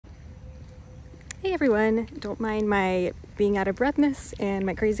Hey everyone, don't mind my being out of breathness and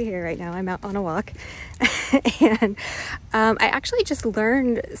my crazy hair right now. I'm out on a walk and I actually just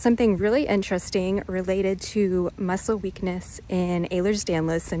learned something really interesting related to muscle weakness in Ehlers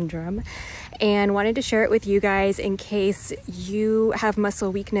Danlos Syndrome and wanted to share it with you guys in case you have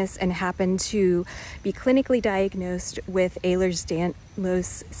muscle weakness and happen to be clinically diagnosed with Ehlers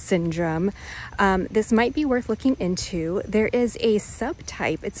Danlos Syndrome. This might be worth looking into. There is a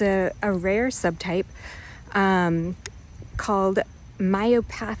subtype, it's a rare subtype called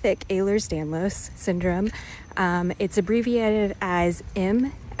Myopathic Ehlers Danlos Syndrome. It's abbreviated as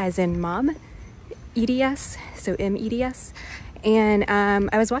M as in mom, EDS, so mEDS. And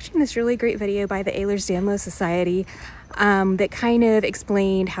I was watching this really great video by the Ehlers Danlos Society that kind of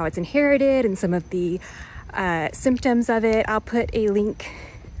explained how it's inherited and some of the symptoms of it. I'll put a link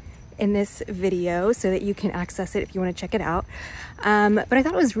in this video so that you can access it if you want to check it out. But I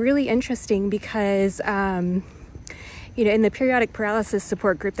thought it was really interesting because you know, in the periodic paralysis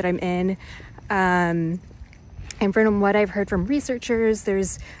support group that I'm in, and from what I've heard from researchers,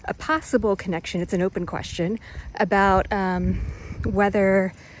 there's a possible connection, it's an open question, about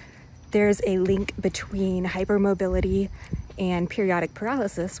whether there's a link between hypermobility and periodic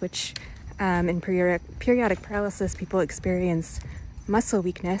paralysis, which in periodic paralysis, people experience muscle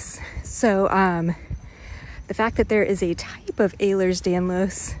weakness. So the fact that there is a type of Ehlers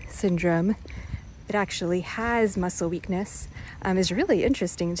Danlos syndrome that actually has muscle weakness is really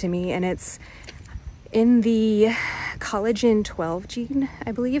interesting to me, and it's in the collagen 12 gene,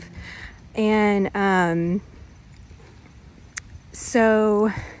 I believe. And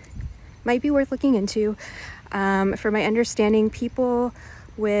so might be worth looking into. For my understanding, people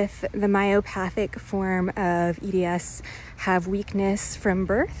with the myopathic form of EDS have weakness from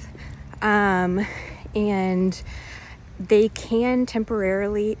birth, and they can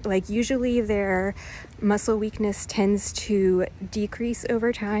temporarily, like usually their muscle weakness tends to decrease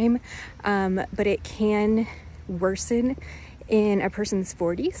over time, but it can worsen in a person's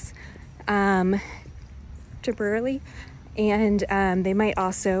 40s temporarily, and they might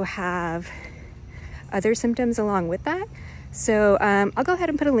also have other symptoms along with that. So I'll go ahead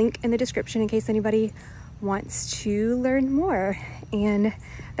and put a link in the description in case anybody wants to learn more. And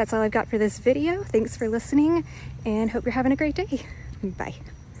that's all I've got for this video. Thanks for listening and hope you're having a great day. Bye.